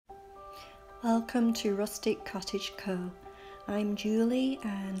Welcome to Rustic Cottage Co. I'm Julie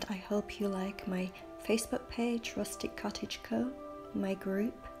and I hope you like my Facebook page Rustic Cottage Co, my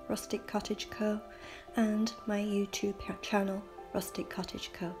group Rustic Cottage Co and my YouTube channel Rustic Cottage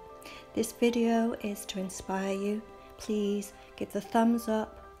Co. This video is to inspire you. Please give the thumbs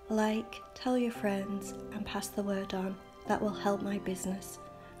up, like, tell your friends and pass the word on. That will help my business.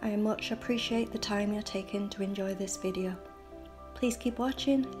 I much appreciate the time you're taking to enjoy this video. Please keep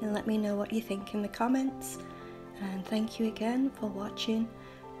watching and let me know what you think in the comments. And thank you again for watching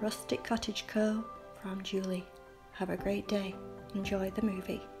Rustic Cottage Co. from Julie. Have a great day. Enjoy the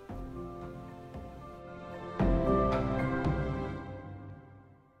movie.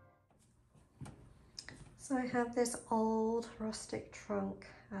 So I have this old rustic trunk.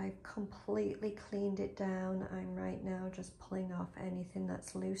 I've completely cleaned it down. I'm right now just pulling off anything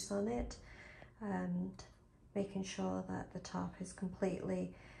that's loose on it and making sure that the top is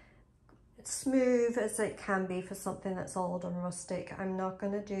completely smooth as it can be for something that's old and rustic. I'm not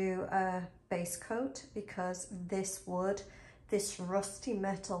going to do a base coat because this wood, this rusty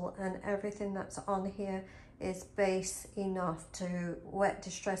metal and everything that's on here is base enough to wet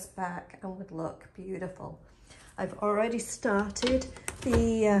distress back and would look beautiful. I've already started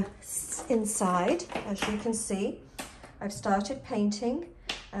the inside, as you can see. I've started painting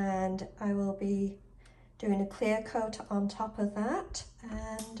and I will be doing a clear coat on top of that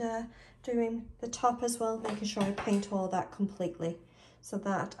and doing the top as well, making sure I paint all that completely. So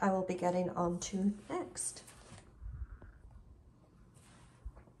that I will be getting on to next.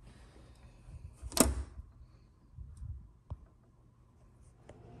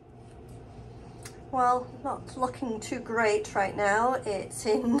 Well, not looking too great right now. It's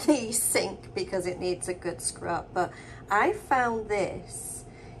in the sink because it needs a good scrub, but I found this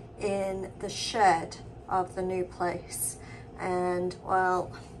in the shed of the new place, and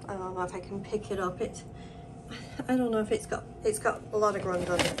well, I don't know if I can pick it up. I don't know if it's got a lot of grunt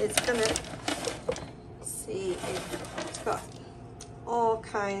on it. It's gonna see if it's got all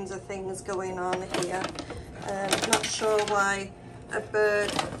kinds of things going on here. I'm not sure why a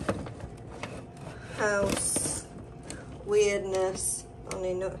bird house weirdness. I don't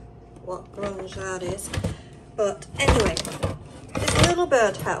even know what grunge that is, but anyway, it's a little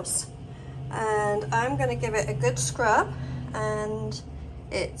bird house. And I'm going to give it a good scrub, and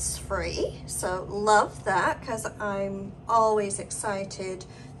it's free, so love that because I'm always excited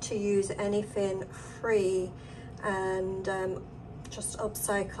to use anything free and just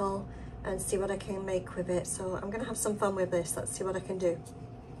upcycle and see what I can make with it. So I'm going to have some fun with this. Let's see what I can do.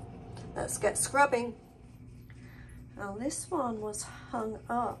 Let's get scrubbing. Now this one was hung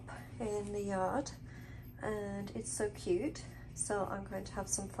up in the yard and it's so cute. So I'm going to have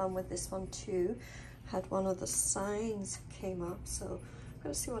some fun with this one too. Had one of the signs came up, so I'm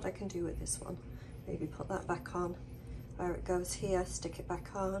going to see what I can do with this one. Maybe put that back on where it goes here, stick it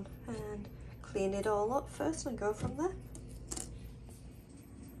back on and clean it all up first and go from there.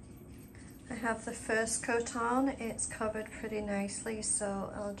 I have the first coat on. It's covered pretty nicely,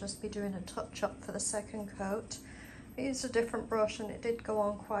 so I'll just be doing a touch up for the second coat. I used a different brush and it did go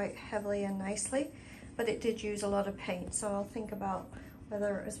on quite heavily and nicely, but it did use a lot of paint, so I'll think about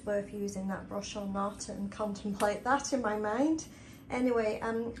whether it was worth using that brush or not and contemplate that in my mind. Anyway,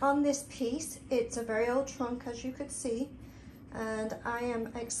 on this piece, it's a very old trunk, as you could see, and I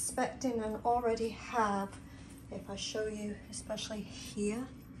am expecting and already have, if I show you, especially here,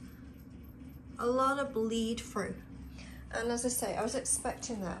 a lot of bleed through. And as I say, I was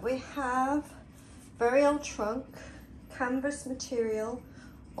expecting that. We have very old trunk, canvas material,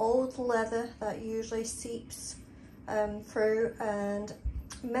 old leather that usually seeps through, and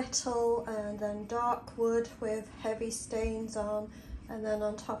metal, and then dark wood with heavy stains on, and then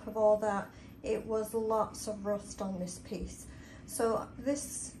on top of all that it was lots of rust on this piece. So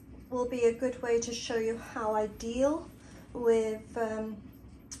this will be a good way to show you how I deal with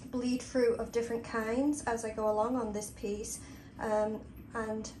bleed through of different kinds as I go along on this piece,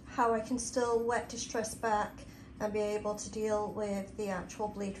 and how I can still wet distress back and be able to deal with the actual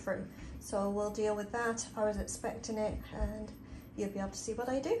bleed through. So we'll deal with that. I was expecting it and you'll be able to see what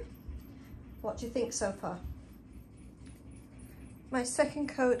I do. What do you think so far? My second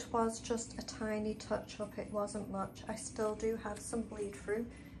coat was just a tiny touch up, it wasn't much. I still do have some bleed through,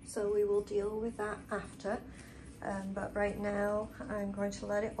 so we will deal with that after. But right now I'm going to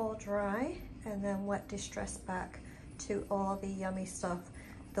let it all dry and then wet distress back to all the yummy stuff,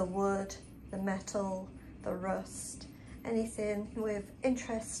 the wood, the metal, the rust, anything with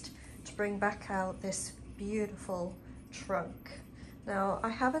interest to bring back out this beautiful trunk. Now I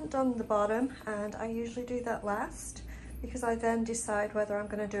haven't done the bottom, and I usually do that last because I then decide whether I'm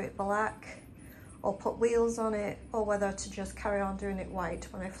going to do it black or put wheels on it, or whether to just carry on doing it white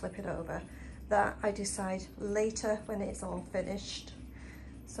when I flip it over. That I decide later when it's all finished.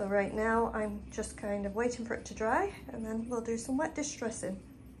 So right now I'm just kind of waiting for it to dry, and then we'll do some wet distressing.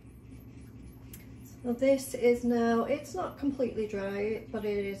 So this is now, it's not completely dry, but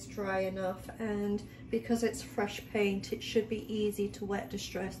it is dry enough, and because it's fresh paint, it should be easy to wet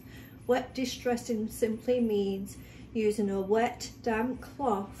distress. Wet distressing simply means using a wet, damp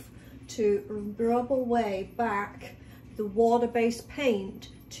cloth to rub away back the water-based paint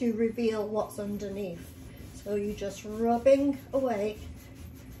to reveal what's underneath. So you're just rubbing away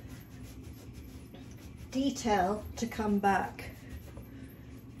detail to come back.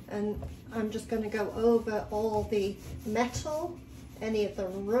 And I'm just going to go over all the metal, any of the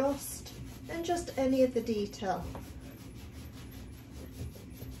rust, and just any of the detail.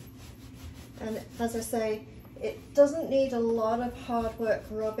 And as I say, it doesn't need a lot of hard work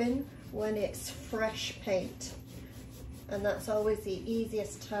rubbing when it's fresh paint. And that's always the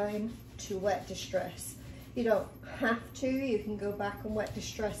easiest time to wet distress. You don't have to, you can go back and wet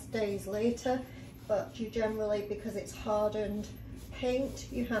distress days later, but you generally, because it's hardened paint,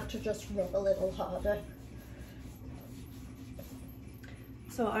 you have to just rub a little harder.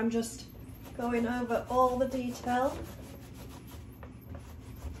 So I'm just going over all the detail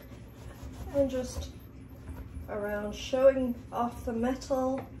and just around, showing off the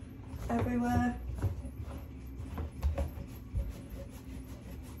metal everywhere.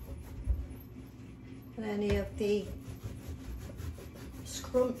 And any of the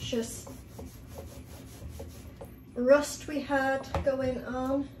scrumptious rust we had going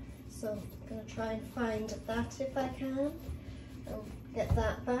on. So I'm going to try and find that if I can. I'll get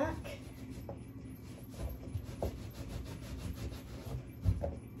that back.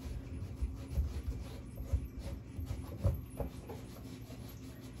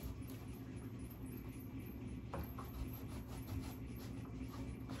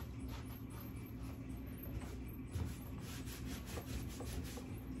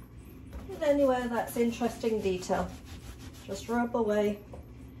 Anywhere that's interesting detail, just rub away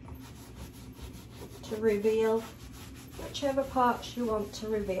to reveal whichever parts you want to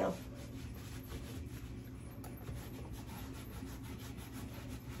reveal.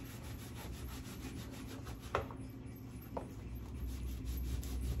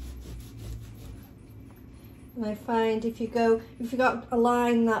 And I find if you've got a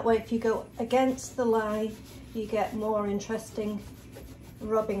line that way, if you go against the line, you get more interesting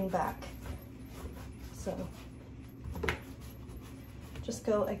rubbing back. So just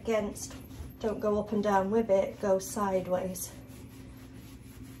go against, don't go up and down with it, go sideways.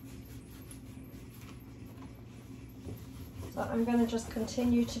 So I'm going to just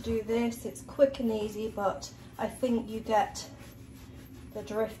continue to do this. It's quick and easy, but I think you get the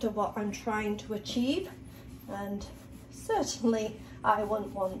drift of what I'm trying to achieve, and certainly I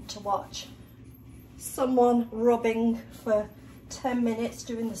wouldn't want to watch someone rubbing for 10 minutes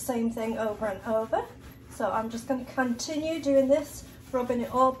doing the same thing over and over. So I'm just going to continue doing this, rubbing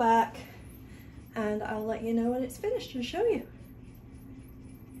it all back, and I'll let you know when it's finished and show you.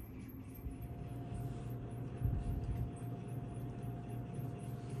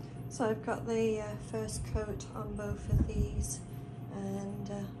 So I've got the first coat on both of these, and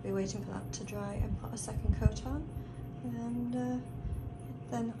I'll be waiting for that to dry and put a second coat on, and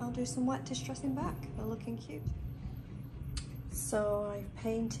then I'll do some wet distressing back. They're looking cute. So I've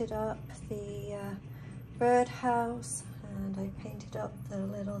painted up the birdhouse, and I painted up the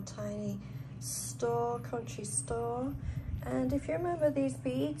little tiny store, country store. And if you remember, these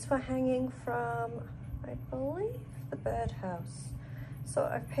beads were hanging from, I believe, the birdhouse. So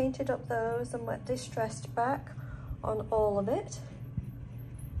I've painted up those and wet distressed back on all of it.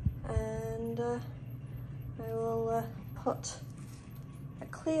 And I will put a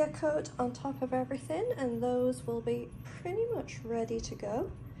clear coat on top of everything, and those will be pretty much ready to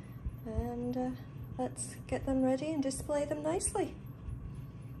go. And let's get them ready and display them nicely.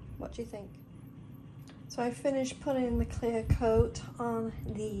 What do you think? So I finished putting the clear coat on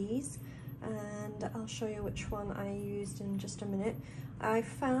these, and I'll show you which one I used in just a minute. I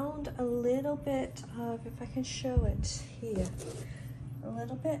found a little bit of, if I can show it here, a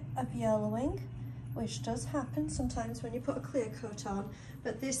little bit of yellowing, which does happen sometimes when you put a clear coat on.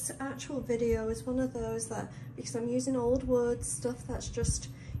 But this actual video is one of those that, because I'm using old wood, stuff that's just,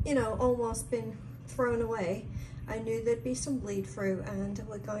 you know, almost been thrown away, I knew there'd be some bleed through, and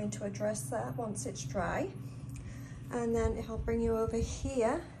we're going to address that once it's dry. And then I'll bring you over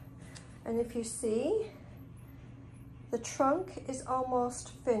here, and if you see, the trunk is almost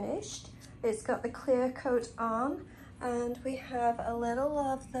finished. It's got the clear coat on, and we have a little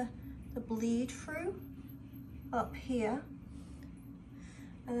of the the bleed through up here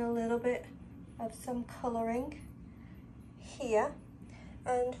and a little bit of some colouring here,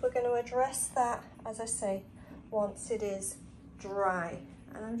 and we're going to address that, as I say, once it is dry.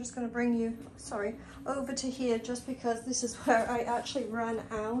 And I'm just going to bring you, sorry, over to here just because this is where I actually ran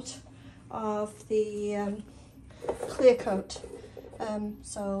out of the clear coat.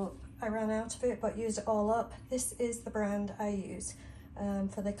 So I ran out of it but used it all up. This is the brand I use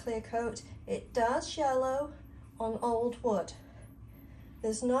for the clear coat. It does yellow on old wood.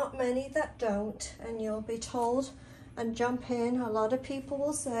 There's not many that don't, and you'll be told and jump in. A lot of people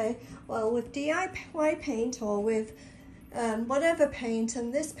will say, well, with DIY paint or with whatever paint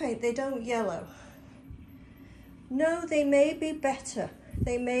and this paint, they don't yellow. No, they may be better.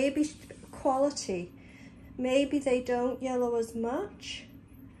 They may be quality. Maybe they don't yellow as much,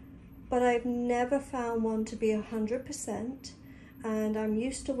 but I've never found one to be 100%. And I'm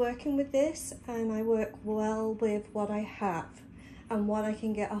used to working with this, and I work well with what I have and what I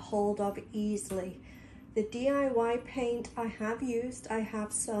can get a hold of easily. The DIY paint I have used, I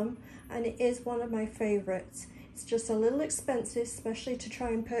have some, and it is one of my favorites. It's just a little expensive, especially to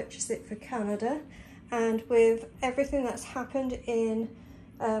try and purchase it for Canada. And with everything that's happened in,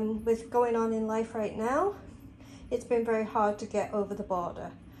 with going on in life right now, it's been very hard to get over the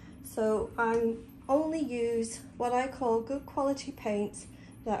border. So I only use what I call good quality paints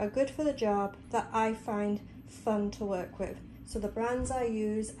that are good for the job, that I find fun to work with. So the brands I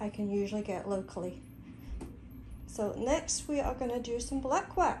use, I can usually get locally. So next we are going to do some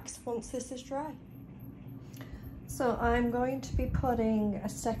black wax once this is dry. So I'm going to be putting a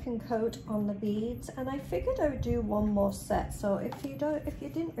second coat on the beads, and I figured I would do one more set. So if you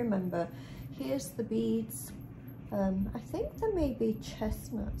didn't remember, here's the beads. I think they may be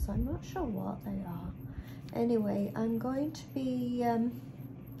chestnuts. I'm not sure what they are. Anyway, I'm going to be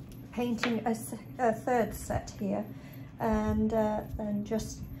painting a third set here, and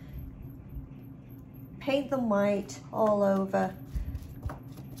just paint them white all over,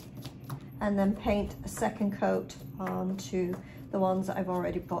 and then paint a second coat onto the ones that I've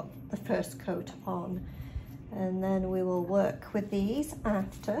already put the first coat on. And then we will work with these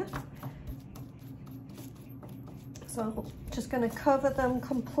after. So I'm just going to cover them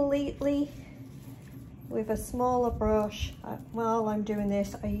completely with a smaller brush. While I'm doing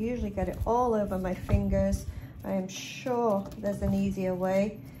this, I usually get it all over my fingers. I am sure there's an easier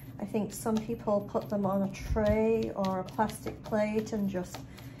way. I think some people put them on a tray or a plastic plate and just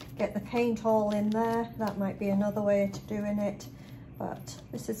get the paint all in there. That might be another way of doing it, but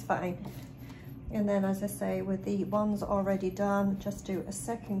this is fine. And then, as I say, with the ones already done, just do a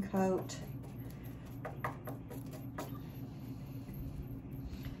second coat,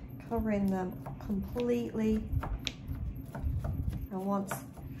 covering them completely. And once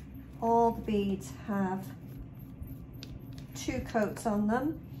all the beads have 2 coats on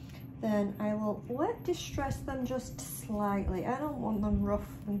them, then I will wet distress them just slightly. I don't want them rough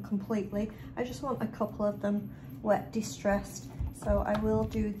and completely. I just want a couple of them wet distressed. So I will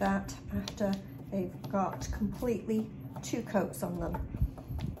do that after they've got completely 2 coats on them.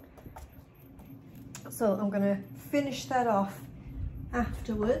 So I'm going to finish that off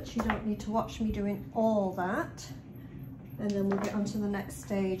afterwards. You don't need to watch me doing all that. And then we'll get on to the next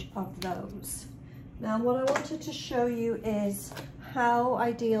stage of those. Now what I wanted to show you is how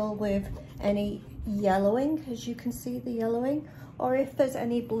I deal with any yellowing, as you can see the yellowing, or if there's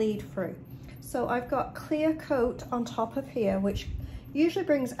any bleed through. So I've got clear coat on top of here, which usually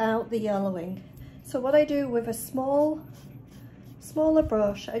brings out the yellowing. So what I do with a smaller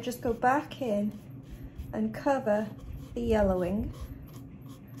brush, I just go back in and cover the yellowing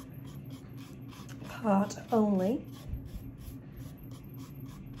part only.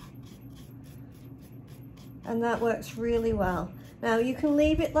 And that works really well. Now you can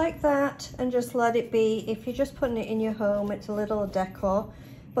leave it like that and just let it be. If you're just putting it in your home, it's a little decor.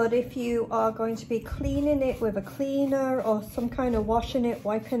 But if you are going to be cleaning it with a cleaner or some kind of washing it,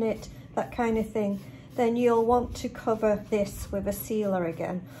 wiping it, that kind of thing, then you'll want to cover this with a sealer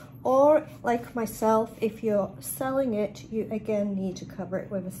again. Or like myself, if you're selling it, you again need to cover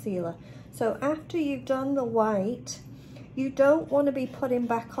it with a sealer. So after you've done the white, you don't want to be putting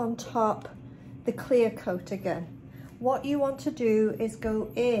back on top the clear coat again. What you want to do is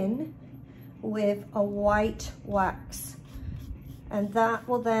go in with a white wax, and that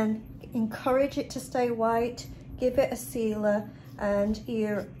will then encourage it to stay white, give it a sealer, and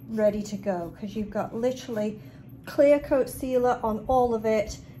you're ready to go, because you've got literally clear coat sealer on all of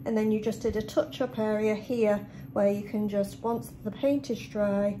it, and then you just did a touch-up area here where you can just, once the paint is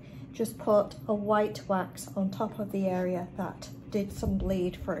dry, just put a white wax on top of the area that did some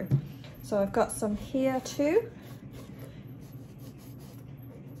bleed through. So I've got some here too.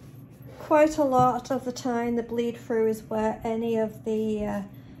 Quite a lot of the time the bleed through is where any of the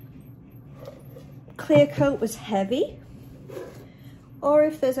clear coat was heavy, or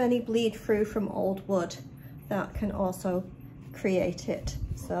if there's any bleed through from old wood, that can also create it.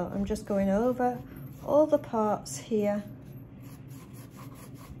 So I'm just going over all the parts here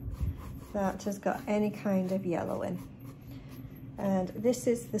that has got any kind of yellow in. And this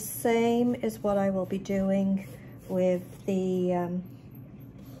is the same as what I will be doing with the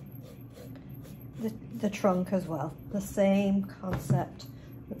trunk as well. The same concept.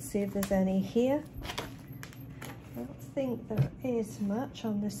 Let's see if there's any here. I don't think there is much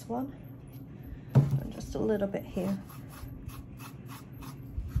on this one. Just a little bit here.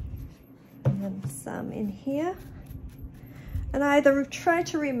 And then some in here. And either try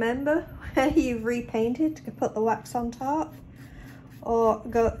to remember where you've repainted to put the wax on top, or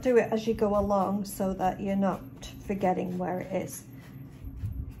do it as you go along so that you're not forgetting where it is.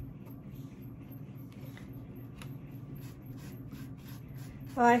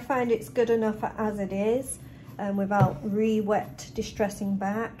 I find it's good enough as it is, without re-wet distressing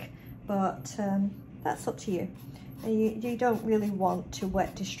back, but that's up to you. You don't really want to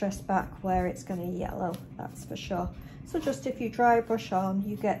wet distress back where it's going to yellow, that's for sure. So just if you dry brush on,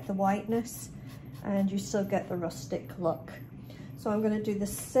 you get the whiteness and you still get the rustic look. So I'm going to do the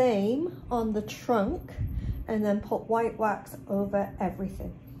same on the trunk and then put white wax over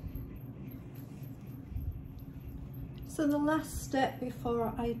everything. So the last step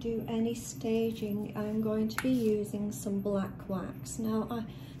before I do any staging, I'm going to be using some black wax. Now,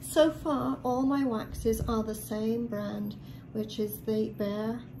 so far all my waxes are the same brand, which is the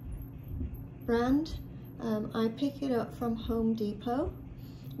Bear brand. I pick it up from Home Depot,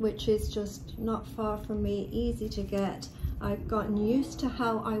 which is just not far from me, easy to get. I've gotten used to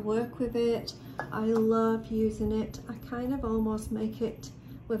how I work with it. I love using it. I kind of almost make it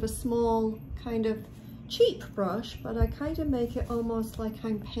with a small kind of cheap brush, but I kind of make it almost like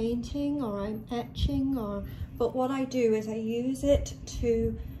I'm painting or I'm etching, but what I do is I use it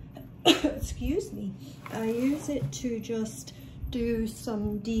to excuse me, I use it to just do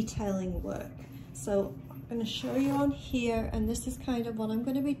some detailing work. So I'm going to show you on here, and this is kind of what I'm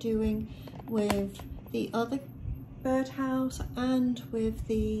going to be doing with the other birdhouse and with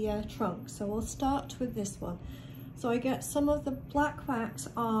the trunk. So we'll start with this one. So I get some of the black wax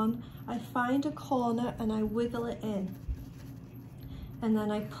on, I find a corner and I wiggle it in. And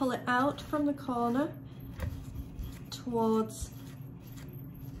then I pull it out from the corner towards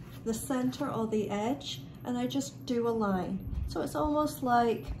the center or the edge, and I just do a line. So it's almost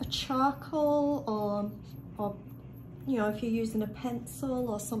like a charcoal or you know, if you're using a pencil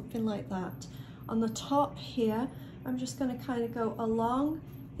or something like that. On the top here, I'm just going to kind of go along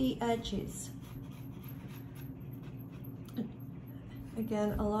the edges.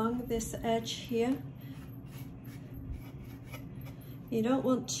 Again, along this edge here. You don't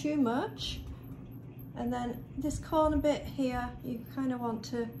want too much. And then this corner bit here, you kind of want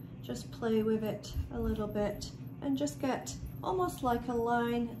to just play with it a little bit and just get almost like a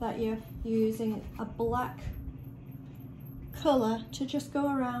line that you're using a black colour to just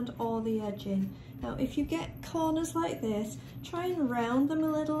go around all the edging. Now if you get corners like this, try and round them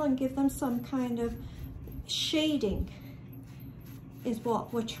a little and give them some kind of shading, is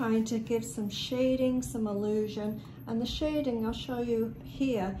what we're trying to give, some shading, some illusion. And the shading I'll show you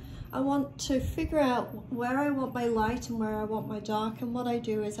here. I want to figure out where I want my light and where I want my dark, and what I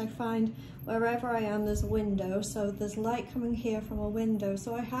do is I find wherever I am there's a window, so there's light coming here from a window,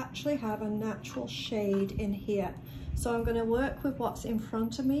 so I actually have a natural shade in here. So I'm going to work with what's in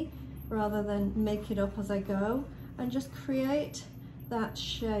front of me rather than make it up as I go, and just create that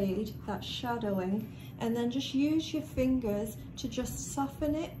shade, that shadowing, and then just use your fingers to just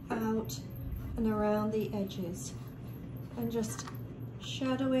soften it out and around the edges, and just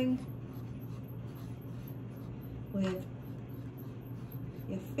shadowing with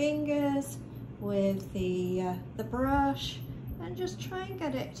your fingers, with the brush, and just try and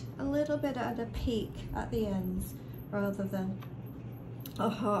get it a little bit at a peak at the ends rather than a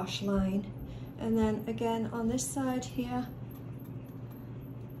harsh line. And then again on this side here,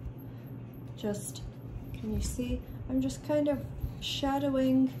 just, can you see, I'm just kind of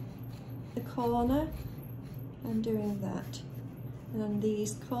shadowing the corner and doing that. And then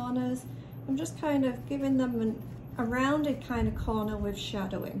these corners, I'm just kind of giving them a rounded kind of corner with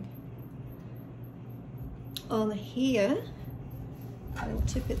shadowing. On here, I'll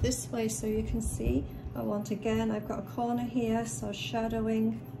tip it this way so you can see. I want, again, I've got a corner here, so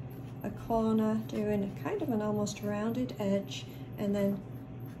shadowing a corner, doing kind of an almost rounded edge, and then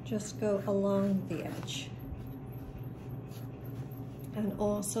just go along the edge. And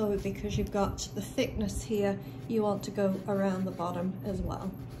also, because you've got the thickness here, you want to go around the bottom as well.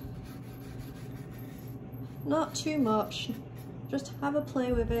 Not too much, just have a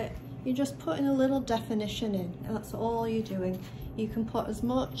play with it. You're just putting a little definition in, and that's all you're doing. You can put as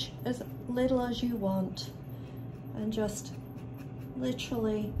much, as little as you want, and just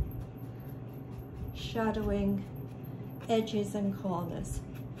literally shadowing edges and corners,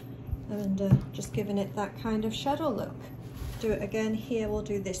 and just giving it that kind of shadow look. Do it again here, we'll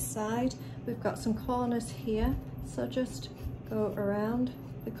do this side. We've got some corners here, so just go around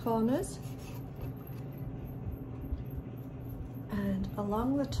the corners and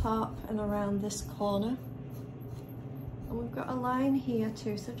along the top and around this corner. And we've got a line here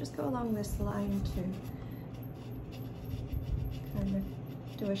too, so just go along this line too. Kind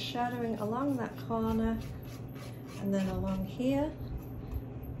of do a shadowing along that corner and then along here.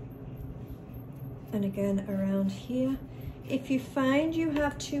 And again around here. If you find you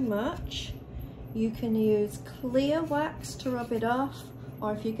have too much, you can use clear wax to rub it off,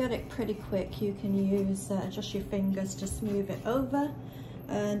 or if you get it pretty quick, you can use just your fingers to smooth it over.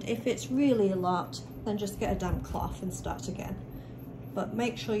 And if it's really a lot, then just get a damp cloth and start again. But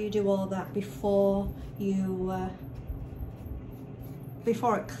make sure you do all that before you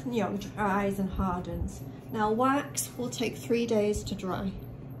before it dries and hardens. Now wax will take 3 days to dry,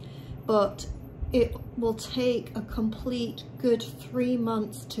 but it will take a complete good 3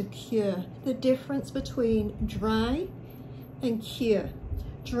 months to cure. The difference between dry and cure.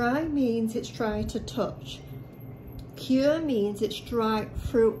 Dry means it's dry to touch. Cure means it's dry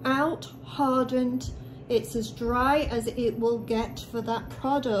throughout, hardened. It's as dry as it will get for that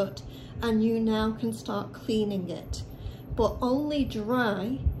product, and you now can start cleaning it. But only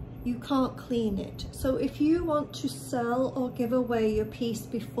dry, you can't clean it. So if you want to sell or give away your piece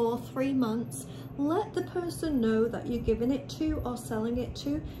before 3 months, let the person know that you're giving it to or selling it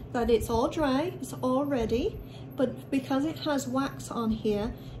to, that it's all dry, it's all ready, but because it has wax on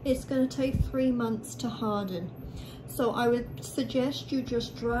here, it's going to take 3 months to harden. So I would suggest you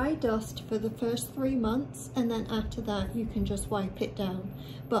just dry dust for the first 3 months, and then after that you can just wipe it down.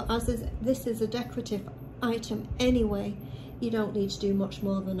 But as this is a decorative item anyway, you don't need to do much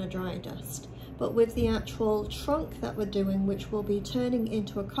more than a dry dust. But with the actual trunk that we're doing, which will be turning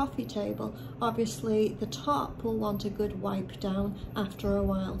into a coffee table, obviously the top will want a good wipe down after a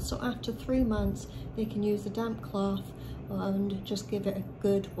while. So after 3 months, they can use a damp cloth and just give it a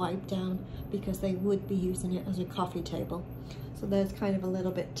good wipe down, because they would be using it as a coffee table. So there's kind of a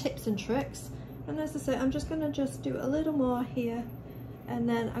little bit tips and tricks. And as I say, I'm just gonna do a little more here, and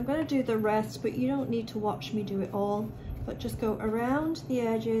then I'm gonna do the rest, but you don't need to watch me do it all. But just go around the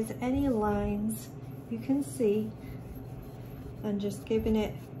edges, any lines you can see, and just giving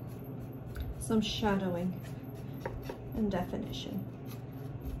it some shadowing and definition.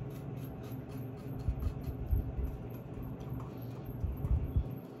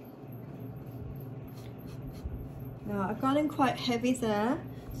 Now I've gone in quite heavy there,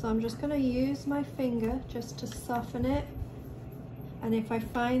 so I'm just going to use my finger just to soften it. And if I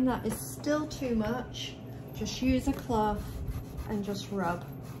find that is still too much, just use a cloth and just rub.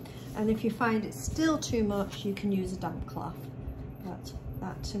 And if you find it's still too much, you can use a damp cloth. But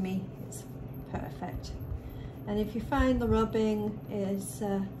that to me is perfect. And if you find the rubbing is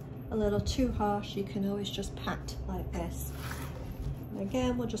a little too harsh, you can always just pat like this. And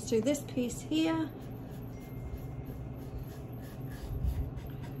again, we'll just do this piece here.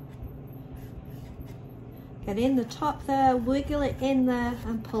 Get in the top there, wiggle it in there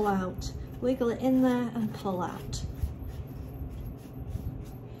and pull out. Wiggle it in there and pull out.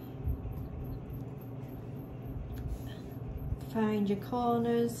 Find your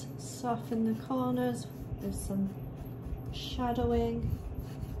corners, soften the corners with some shadowing.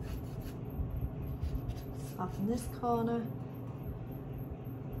 Soften this corner.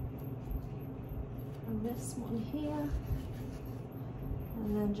 And this one here.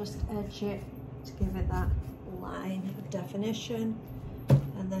 And then just edge it to give it that line of definition.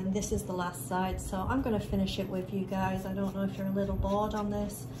 And then this is the last side, so I'm going to finish it with you guys. I don't know if you're a little bored on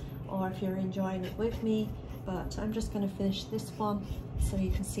this or if you're enjoying it with me, but I'm just going to finish this one so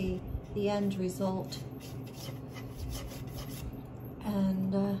you can see the end result.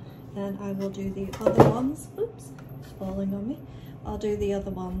 And then I will do the other ones. Oops, it's falling on me. I'll do the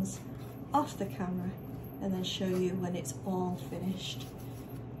other ones off the camera and then show you when it's all finished.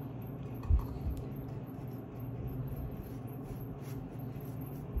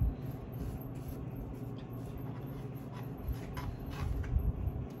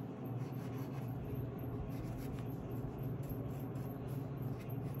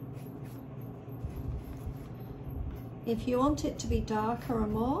 If you want it to be darker or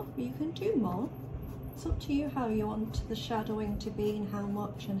more, you can do more. It's up to you how you want the shadowing to be and how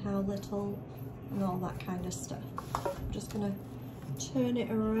much and how little and all that kind of stuff. I'm just going to turn it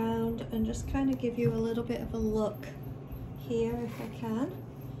around and just kind of give you a little bit of a look here, if I can,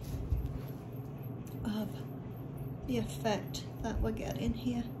 of the effect that we're getting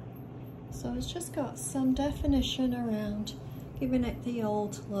here. So it's just got some definition around, giving it the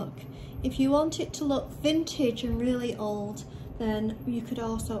old look. If you want it to look vintage and really old, then you could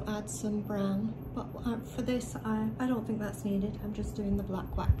also add some brown, but for this I don't think that's needed. I'm just doing the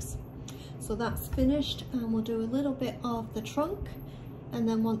black wax. So that's finished, and we'll do a little bit of the trunk, and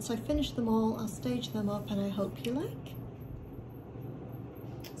then once I finish them all, I'll stage them up, and I hope you like.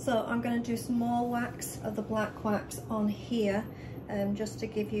 So I'm going to do some more wax of the black wax on here, just to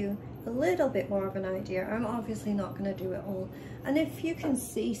give you a little bit more of an idea. I'm obviously not going to do it all, and if you can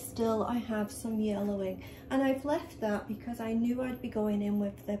see still I have some yellowing, and I've left that because I knew I'd be going in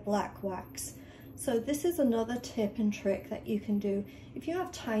with the black wax. So this is another tip and trick that you can do. If you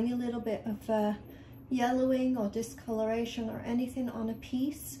have tiny little bit of yellowing or discoloration or anything on a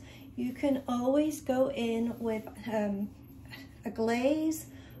piece, you can always go in with a glaze,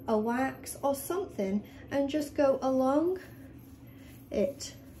 a wax or something, and just go along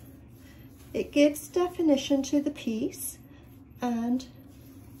it. It gives definition to the piece and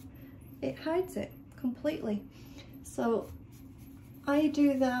it hides it completely. So I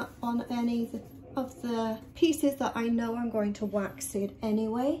do that on any of the pieces that I know I'm going to wax it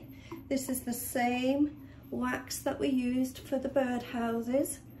anyway. This is the same wax that we used for the bird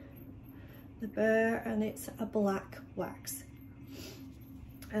houses, the bird, and it's a black wax.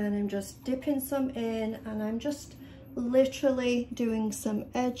 And I'm just dipping some in, and I'm just literally doing some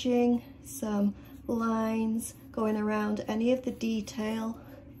edging, some lines, going around any of the detail.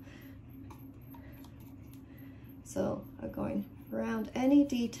 So I'm going around any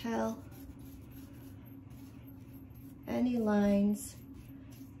detail, any lines,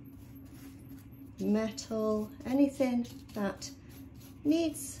 metal, anything that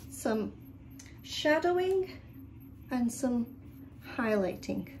needs some shadowing and some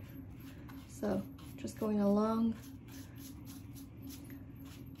highlighting. So just going along.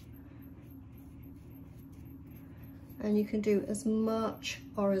 And you can do as much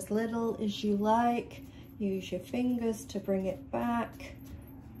or as little as you like. Use your fingers to bring it back,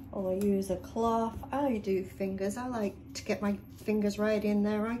 or use a cloth. I do fingers. I like to get my fingers right in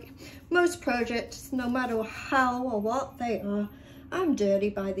there. Most projects, no matter how or what they are, I'm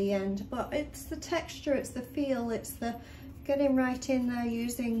dirty by the end, but it's the texture, it's the feel, it's the getting right in there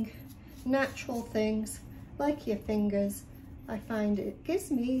using natural things like your fingers. I find it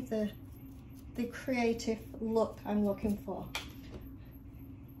gives me the creative look I'm looking for.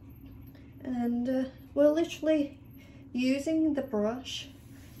 And we're literally using the brush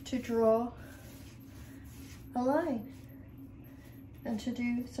to draw a line and to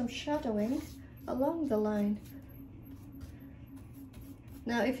do some shadowing along the line.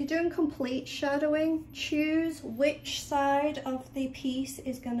 Now, if you're doing complete shadowing, choose which side of the piece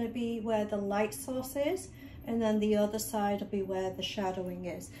is going to be where the light source is, and then the other side will be where the shadowing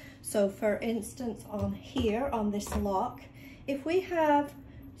is. So for instance, on here, on this lock, if we have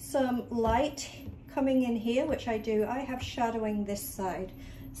some light coming in here, which I do, I have shadowing this side.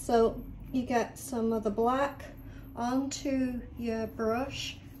 So you get some of the black onto your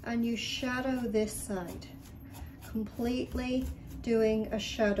brush and you shadow this side, completely doing a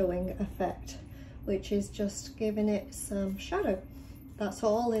shadowing effect, which is just giving it some shadow. That's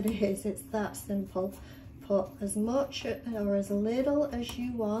all it is. It's that simple. Put as much or as little as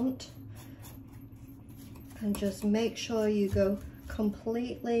you want, and just make sure you go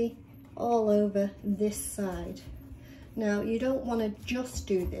completely all over this side. Now, you don't want to just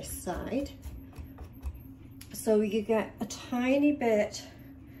do this side, so you get a tiny bit,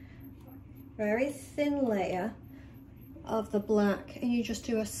 very thin layer of the black, and you just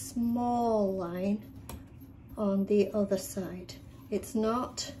do a small line on the other side. It's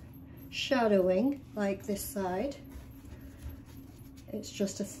not shadowing like this side, it's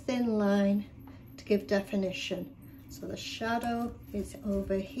just a thin line to give definition. So the shadow is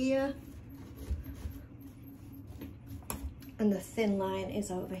over here and the thin line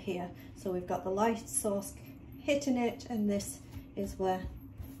is over here. So we've got the light source hitting it, and this is where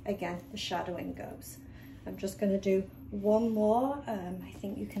again the shadowing goes. I'm just going to do one more. I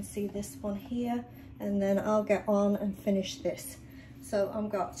think you can see this one here, and then I'll get on and finish this. So I've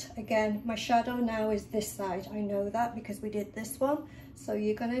got, again, my shadow now is this side. I know that because we did this one. So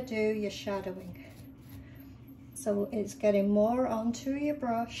you're going to do your shadowing. So it's getting more onto your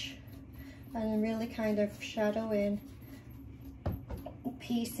brush and really kind of shadow in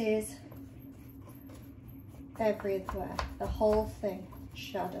pieces everywhere, the whole thing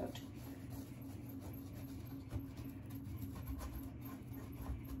shadowed.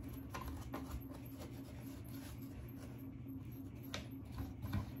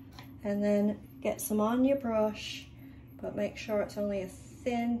 And then get some on your brush, but make sure it's only a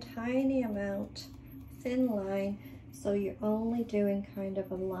thin, tiny amount, thin line, so you're only doing kind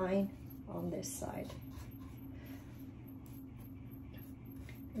of a line on this side.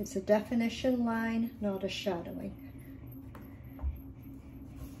 It's a definition line, not a shadowing.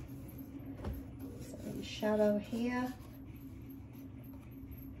 So you shadow here.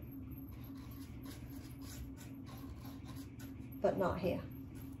 But not here.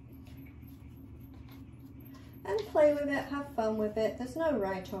 And play with it, have fun with it. There's no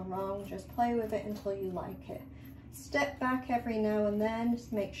right or wrong, just play with it until you like it. Step back every now and then,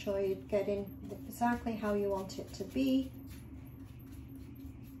 just make sure you're getting exactly how you want it to be.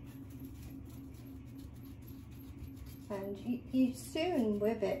 And you soon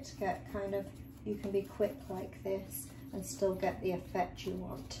with it get kind of, you can be quick like this and still get the effect you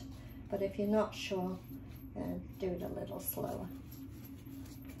want. But if you're not sure, then do it a little slower.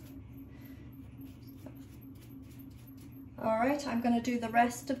 All right, I'm going to do the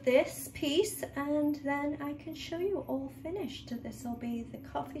rest of this piece and then I can show you all finished. This will be the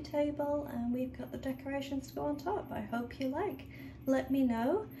coffee table and we've got the decorations to go on top. I hope you like. Let me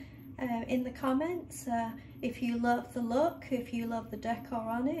know in the comments if you love the look, if you love the decor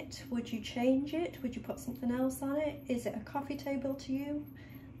on it. Would you change it? Would you put something else on it? Is it a coffee table to you?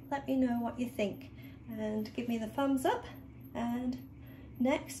 Let me know what you think and give me the thumbs up. And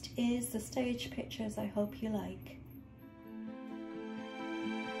next is the stage pictures I hope you like.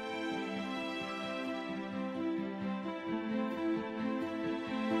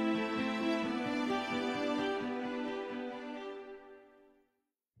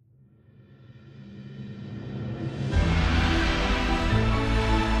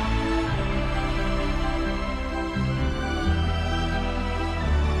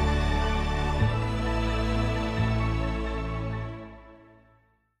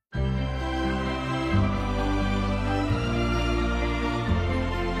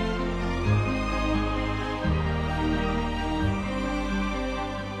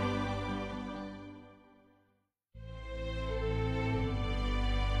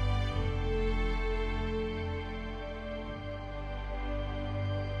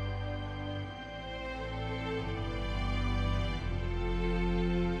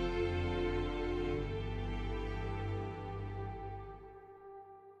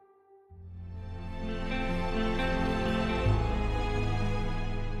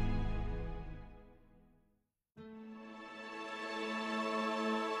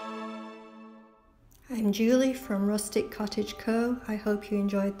 I'm Julie from Rustic Cottage Co. I hope you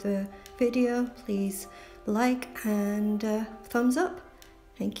enjoyed the video. Please like and thumbs up.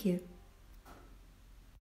 Thank you.